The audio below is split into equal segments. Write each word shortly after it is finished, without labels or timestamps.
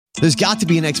There's got to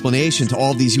be an explanation to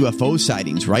all of these UFO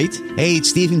sightings, right? Hey,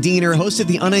 it's Stephen Diener, host of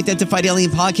the Unidentified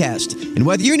Alien Podcast. And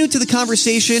whether you're new to the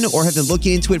conversation or have been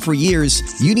looking into it for years,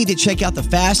 you need to check out the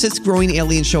fastest growing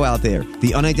alien show out there,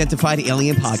 the Unidentified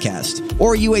Alien Podcast,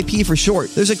 or UAP for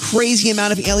short. There's a crazy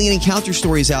amount of alien encounter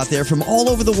stories out there from all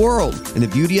over the world. And the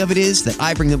beauty of it is that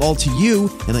I bring them all to you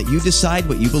and let you decide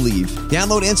what you believe.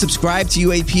 Download and subscribe to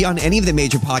UAP on any of the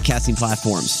major podcasting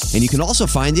platforms. And you can also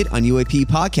find it on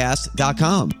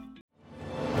UAPpodcast.com.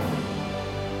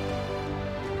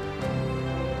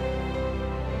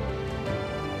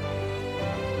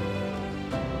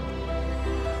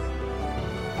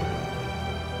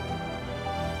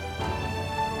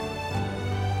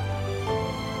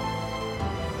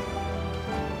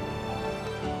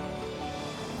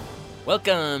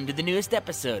 Welcome to the newest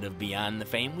episode of Beyond the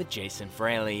Fame with Jason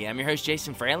Fraley. I'm your host,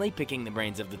 Jason Fraley, picking the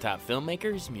brains of the top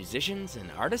filmmakers, musicians,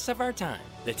 and artists of our time.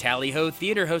 The Tally Ho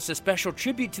Theater hosts a special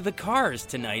tribute to the Cars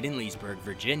tonight in Leesburg,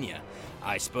 Virginia.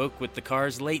 I spoke with the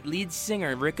Cars' late lead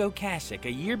singer, Ric Ocasek,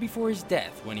 a year before his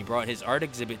death when he brought his art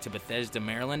exhibit to Bethesda,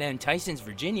 Maryland, and Tysons,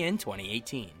 Virginia in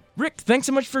 2018. Rick, thanks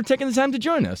so much for taking the time to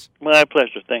join us. My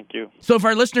pleasure, thank you. So if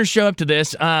our listeners show up to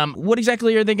this, what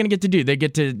exactly are they going to get to do? They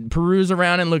get to peruse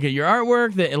around and look at your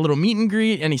artwork, a little meet and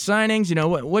greet, any signings? You know,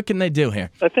 what can they do here?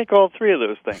 I think all three of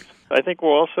those things. I think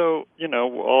we'll also,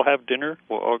 we'll all have dinner.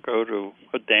 We'll all go to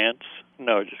a dance.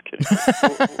 No, just kidding.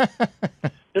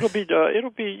 It'll be,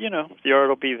 the art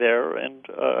will be there, and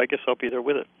I guess I'll be there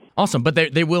with it. Awesome, but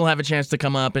they will have a chance to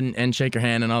come up and shake your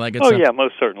hand and all that good stuff? Oh, yeah,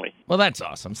 most certainly. Well, that's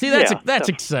awesome. See, that's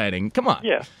exciting. Come on.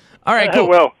 Yeah. All right, cool.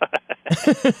 Well,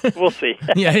 we'll see.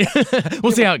 Yeah,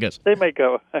 we'll see how it goes. They may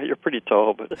go, you're pretty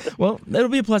tall, but... Well, it'll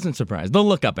be a pleasant surprise. They'll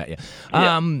look up at you.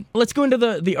 Let's go into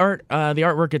the art, the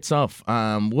artwork itself.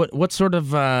 What sort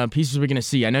of pieces are we going to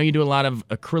see? I know you do a lot of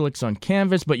acrylics on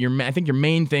canvas, but I think your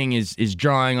main thing is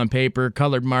drawing on paper,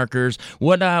 colored markers.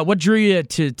 What drew you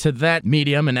to that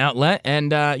medium and outlet?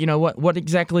 And what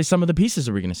exactly some of the pieces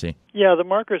are we going to see? Yeah, the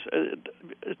markers.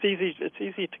 It's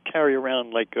easy to carry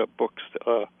around like books.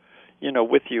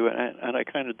 With you, and I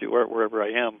kind of do art wherever I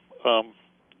am.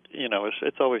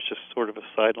 It's always just sort of a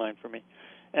sideline for me,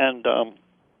 and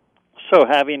so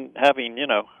having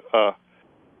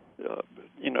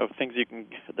things you can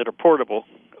that are portable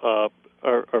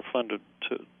are fun to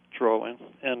draw in,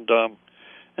 and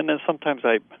then sometimes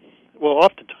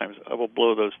oftentimes I will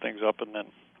blow those things up and then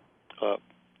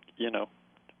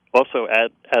also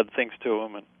add things to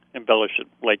them and embellish it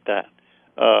like that.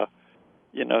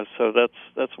 So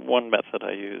that's one method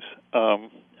I use.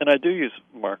 And I do use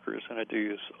markers, and I do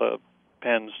use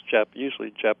pens,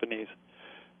 usually Japanese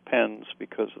pens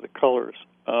because of the colors.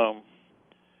 And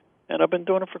I've been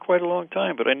doing it for quite a long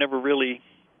time, but I never really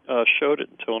showed it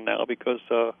until now because,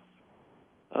 I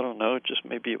don't know, just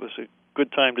maybe it was a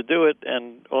good time to do it,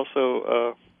 and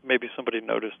also maybe somebody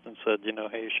noticed and said,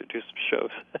 hey, you should do some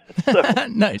shows.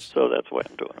 Nice. So that's why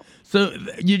I'm doing them. So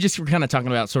you just were kind of talking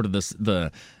about sort of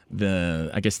the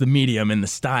medium and the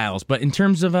styles, but in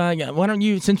terms of why don't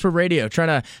you, since we're radio, try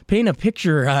to paint a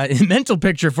picture, a mental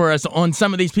picture for us on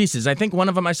some of these pieces? I think one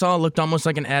of them I saw looked almost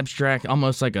like an abstract,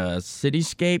 almost like a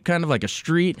cityscape, kind of like a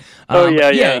street.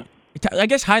 Yeah. I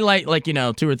guess highlight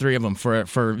 2 or 3 of them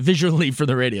for visually for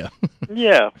the radio.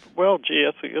 Yeah, well, gee,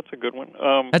 that's a good one.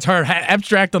 That's hard,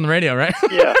 abstract on the radio, right?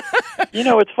 Yeah,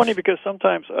 it's funny because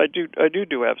sometimes I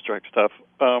do abstract stuff,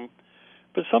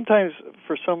 but sometimes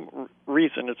for some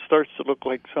reason it starts to look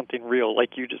like something real,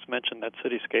 like you just mentioned that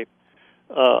cityscape,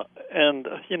 and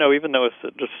even though it's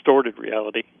a distorted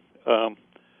reality,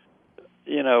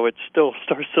 it still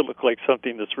starts to look like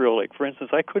something that's real. Like for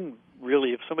instance, I couldn't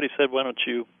really, if somebody said, "Why don't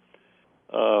you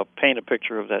paint a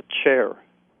picture of that chair?"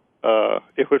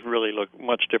 It would really look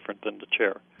much different than the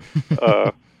chair.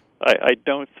 I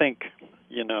don't think,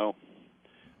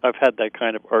 I've had that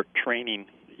kind of art training,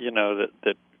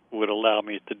 that would allow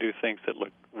me to do things that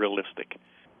look realistic.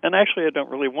 And actually, I don't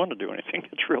really want to do anything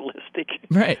that's realistic.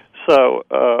 Right. So,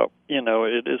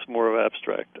 it is more of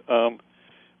abstract.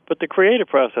 But the creative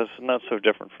process is not so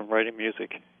different from writing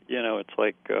music. It's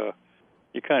like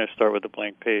you kind of start with a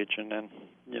blank page, and then,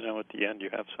 at the end you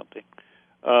have something.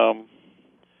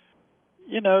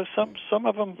 Some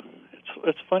of them,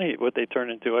 it's funny what they turn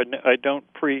into. I don't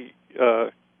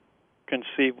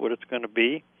conceive what it's going to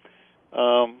be.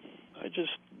 I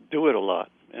just do it a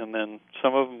lot, and then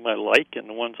some of them I like, and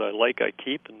the ones I like I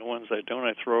keep, and the ones I don't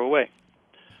I throw away.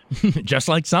 Just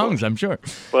like songs, I'm sure.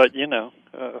 But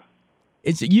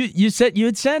it's you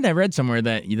had said, I read somewhere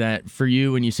that for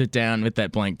you, when you sit down with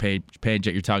that blank page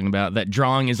that you're talking about, that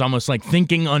drawing is almost like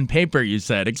thinking on paper. You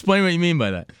said, explain what you mean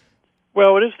by that.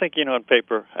 Well, it is thinking on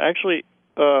paper. Actually,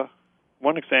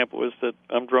 one example is that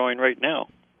I'm drawing right now.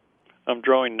 I'm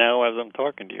drawing now as I'm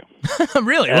talking to you.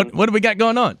 Really? And, what do we got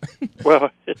going on?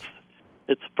 Well, it's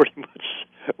pretty much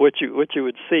what you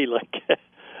would see. Like,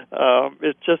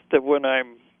 it's just that when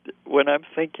I'm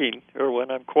thinking or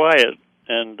when I'm quiet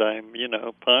and I'm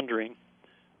pondering,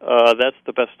 that's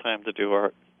the best time to do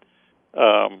art.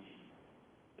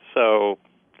 So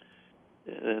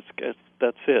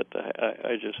that's it.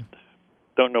 I just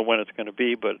don't know when it's going to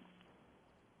be, but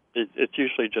it's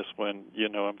usually just when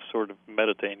I'm sort of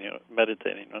meditating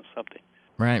on something.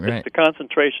 Right. The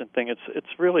concentration thing.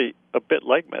 It's really a bit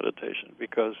like meditation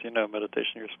because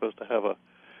meditation you're supposed to have a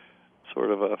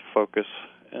sort of a focus,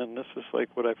 and this is like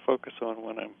what I focus on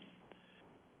when I'm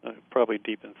probably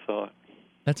deep in thought.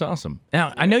 That's awesome.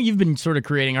 Now, I know you've been sort of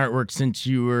creating artwork since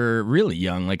you were really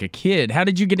young, like a kid. How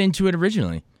did you get into it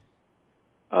originally?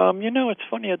 It's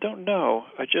funny. I don't know.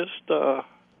 I just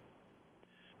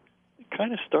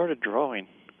kind of started drawing,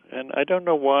 and I don't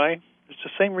know why. It's the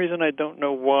same reason I don't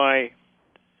know why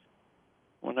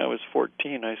when I was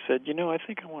 14 I said, I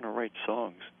think I want to write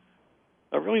songs.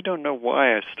 I really don't know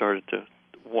why I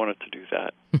wanted to do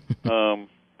that.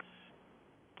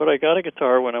 But I got a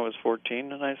guitar when I was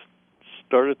 14, and I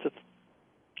started to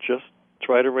just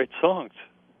try to write songs.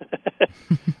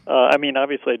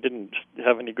 Obviously I didn't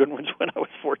have any good ones when I was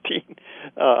 14.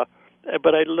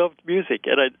 But I loved music,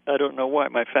 and I don't know why.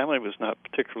 My family was not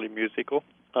particularly musical.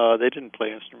 They didn't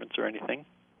play instruments or anything.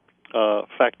 In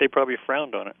fact, they probably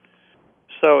frowned on it.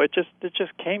 So it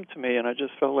just came to me, and I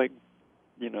just felt like,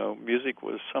 music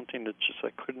was something that just I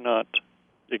could not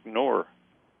ignore,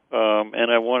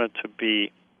 and I wanted to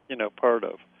be, part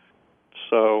of.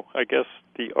 So I guess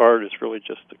the art is really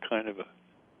just a kind of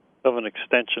an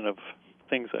extension of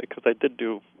things, because I did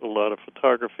do a lot of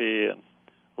photography and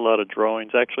a lot of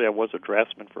drawings. Actually, I was a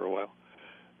draftsman for a while.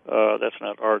 That's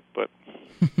not art, but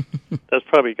that's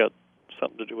probably got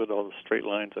something to do with all the straight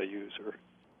lines I use, or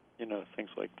things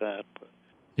like that. But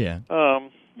yeah,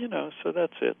 so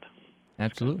that's it.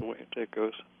 Absolutely, the way it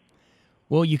goes.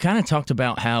 Well, you kind of talked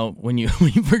about how when you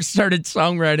first started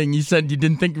songwriting, you said you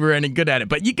didn't think you were any good at it,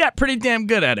 but you got pretty damn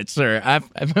good at it, sir. I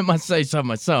must say so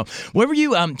myself. Where were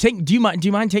you? Do you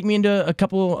mind taking me into a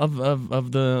couple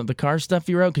of the car stuff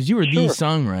you wrote? Because you were Sure. the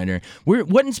songwriter.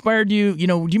 What inspired you? Do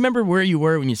you remember where you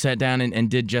were when you sat down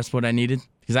and did Just What I Needed?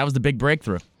 Because that was the big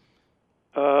breakthrough.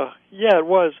 Yeah, it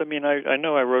was. I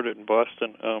know I wrote it in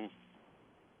Boston.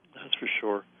 That's for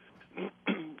sure.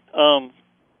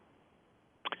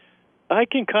 I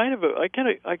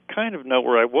kind of know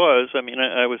where I was.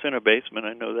 I was in a basement.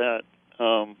 I know that,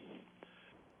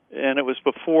 and it was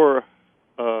before.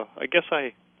 I guess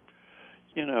let's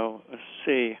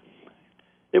see.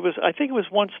 I think it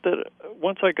was once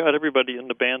I got everybody in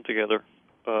the band together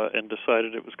and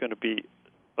decided it was going to be.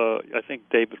 I think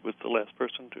David was the last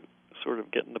person to sort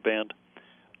of get in the band.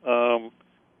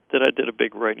 That I did a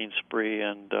big writing spree,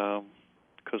 and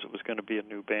because it was going to be a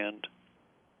new band.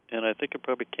 And I think it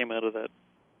probably came out of that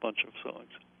bunch of songs.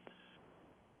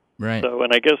 Right. So,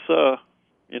 and I guess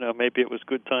maybe it was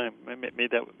good time. Maybe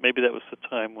that was the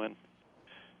time when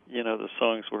the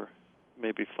songs were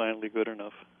maybe finally good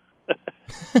enough.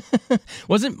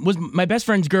 Was My Best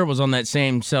Friend's Girl was on that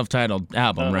same self-titled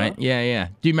album, right? Yeah.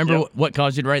 Do you remember what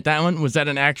caused you to write that one? Was that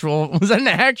an actual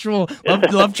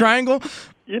love triangle?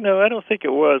 I don't think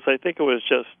it was. I think it was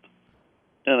just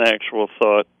an actual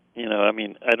thought. I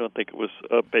don't think it was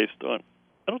based on.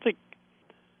 I don't think.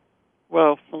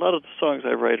 Well, a lot of the songs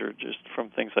I write are just from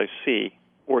things I see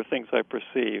or things I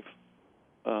perceive,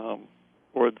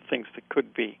 or the things that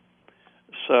could be.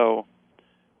 So,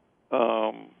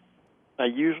 I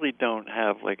usually don't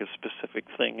have like a specific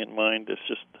thing in mind. It's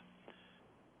just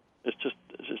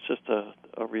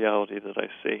a reality that I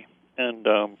see, and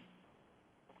so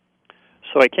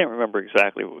I can't remember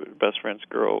exactly what Best Friend's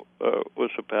Girl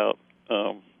was about.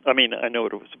 I know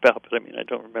what it was about, but I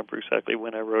don't remember exactly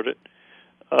when I wrote it.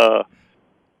 But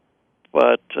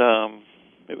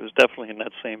it was definitely in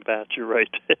that same batch. You're right.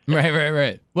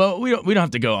 Right. Well, we don't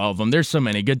have to go all of them. There's so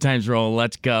many. Good Times Roll,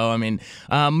 Let's Go.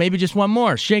 Maybe just one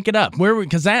more. Shake It Up.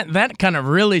 Because that kind of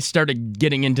really started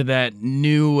getting into that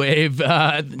new wave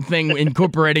thing,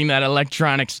 incorporating that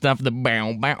electronic stuff. The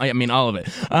bow. All of it.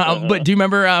 But do you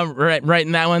remember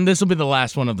writing that one? This will be the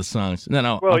last one of the songs, and then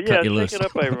I'll cut you loose. Shake It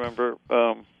Up. I remember.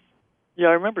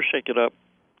 I remember Shake It Up.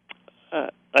 I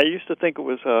used to think it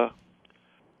was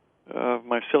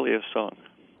my silliest song,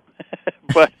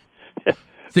 but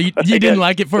so you didn't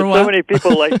like it for a while. So many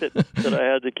people liked it that I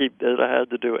had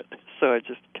to do it. So I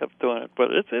just kept doing it. But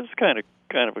it's kind of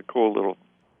a cool little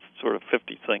sort of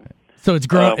 50 thing. So it's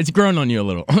grown on you a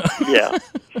little. Yeah,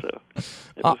 so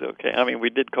it was okay. I mean,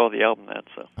 we did call the album that,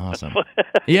 so. Awesome.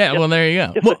 Yeah, well, there you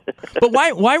go. Well, but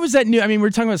why was that new? I mean, we're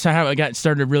talking about how it got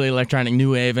started really electronic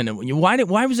new wave, and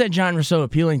why was that genre so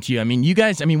appealing to you? I mean, you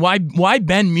guys, why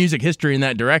bend music history in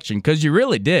that direction? Because you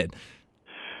really did.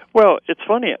 Well, it's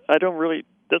funny.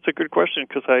 That's a good question,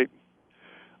 because I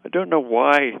don't know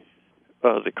why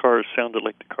the Cars sounded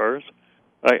like the Cars.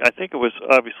 I think it was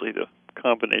obviously the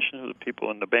combination of the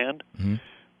people in the band,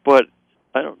 but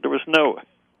there was no,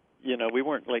 we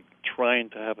weren't like trying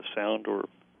to have a sound or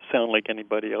sound like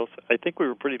anybody else. I think we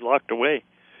were pretty locked away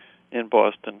in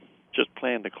Boston, just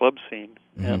playing the club scene,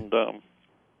 and it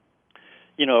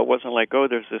wasn't like, oh,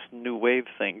 there's this new wave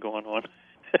thing going on.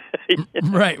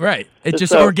 Right. It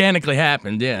just organically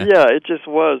happened, yeah. Yeah, it just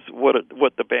was what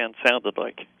the band sounded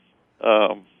like.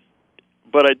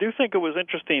 But I do think it was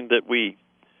interesting that we,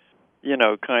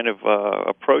 kind of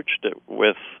approached it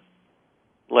with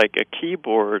like a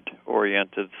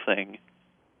keyboard-oriented thing.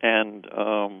 And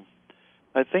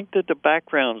I think that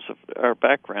our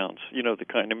backgrounds, the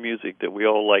kind of music that we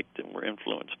all liked and were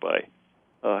influenced by,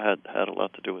 had a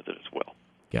lot to do with it as well.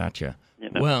 Gotcha.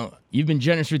 Well, you've been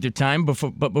generous with your time,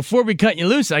 but before we cut you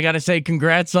loose, I got to say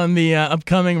congrats on the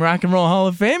upcoming Rock and Roll Hall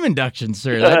of Fame induction,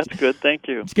 sir. That's good, thank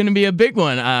you. It's going to be a big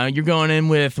one. You're going in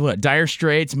with, Dire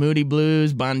Straits, Moody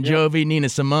Blues, Bon Jovi, Nina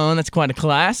Simone. That's quite a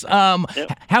class.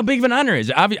 How big of an honor is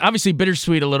it? Obviously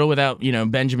bittersweet a little without,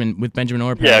 Benjamin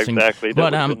Orr passing. Yeah, exactly. That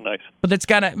would have been nice. But it's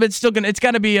got to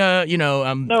be No,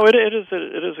 it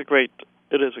is a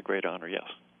great honor, yes,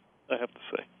 I have to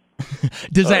say.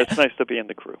 It's nice to be in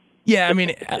the crew. Yeah, I mean,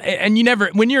 and you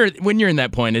never when you're in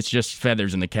that point, it's just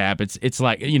feathers in the cap. It's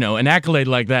like an accolade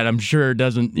like that. I'm sure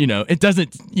doesn't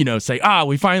say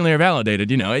we finally are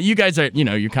validated. You guys are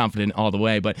you're confident all the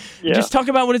way, but just talk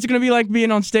about what it's going to be like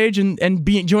being on stage and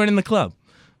joining the club.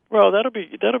 Well, that'll be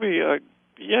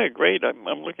great.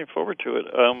 I'm looking forward to it.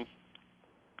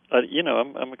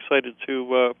 I'm excited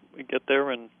to get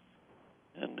there and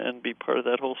be part of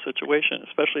that whole situation,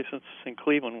 especially since it's in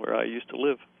Cleveland where I used to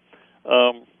live.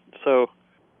 So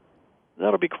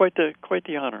that'll be quite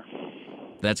the honor.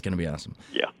 That's going to be awesome.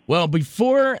 Yeah. Well,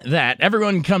 before that,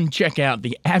 everyone come check out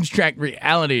the Abstract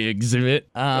Reality exhibit.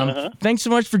 Thanks so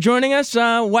much for joining us.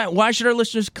 Why should our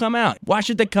listeners come out? Why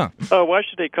should they come? Why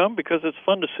should they come? Because it's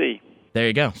fun to see. There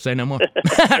you go. Say no more.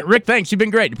 Rick, thanks. You've been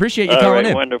great. Appreciate you calling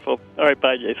in. Wonderful. All right,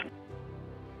 bye, Jason.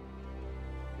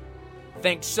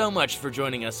 Thanks so much for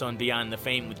joining us on Beyond the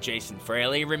Fame with Jason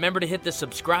Fraley. Remember to hit the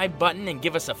subscribe button and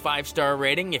give us a 5-star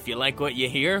rating if you like what you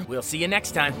hear. We'll see you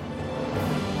next time.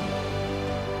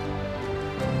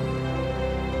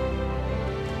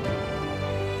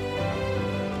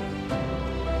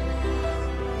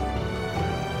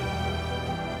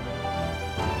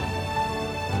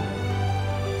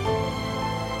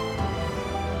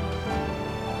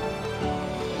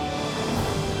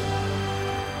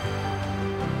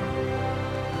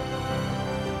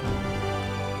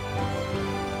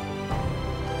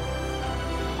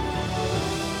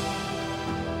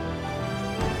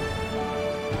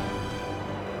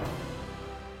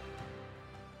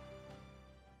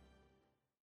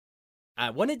 I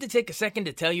wanted to take a second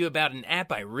to tell you about an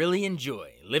app I really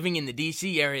enjoy. Living in the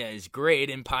DC area is great,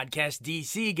 and Podcast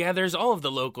DC gathers all of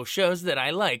the local shows that I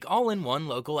like all in one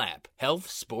local app. Health,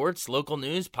 sports, local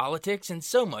news, politics, and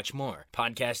so much more.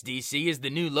 Podcast DC is the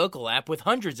new local app with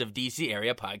hundreds of DC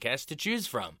area podcasts to choose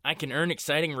from. I can earn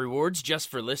exciting rewards just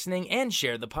for listening and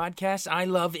share the podcasts I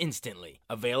love instantly.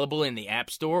 Available in the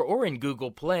App Store or in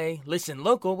Google Play, listen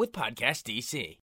local with Podcast DC.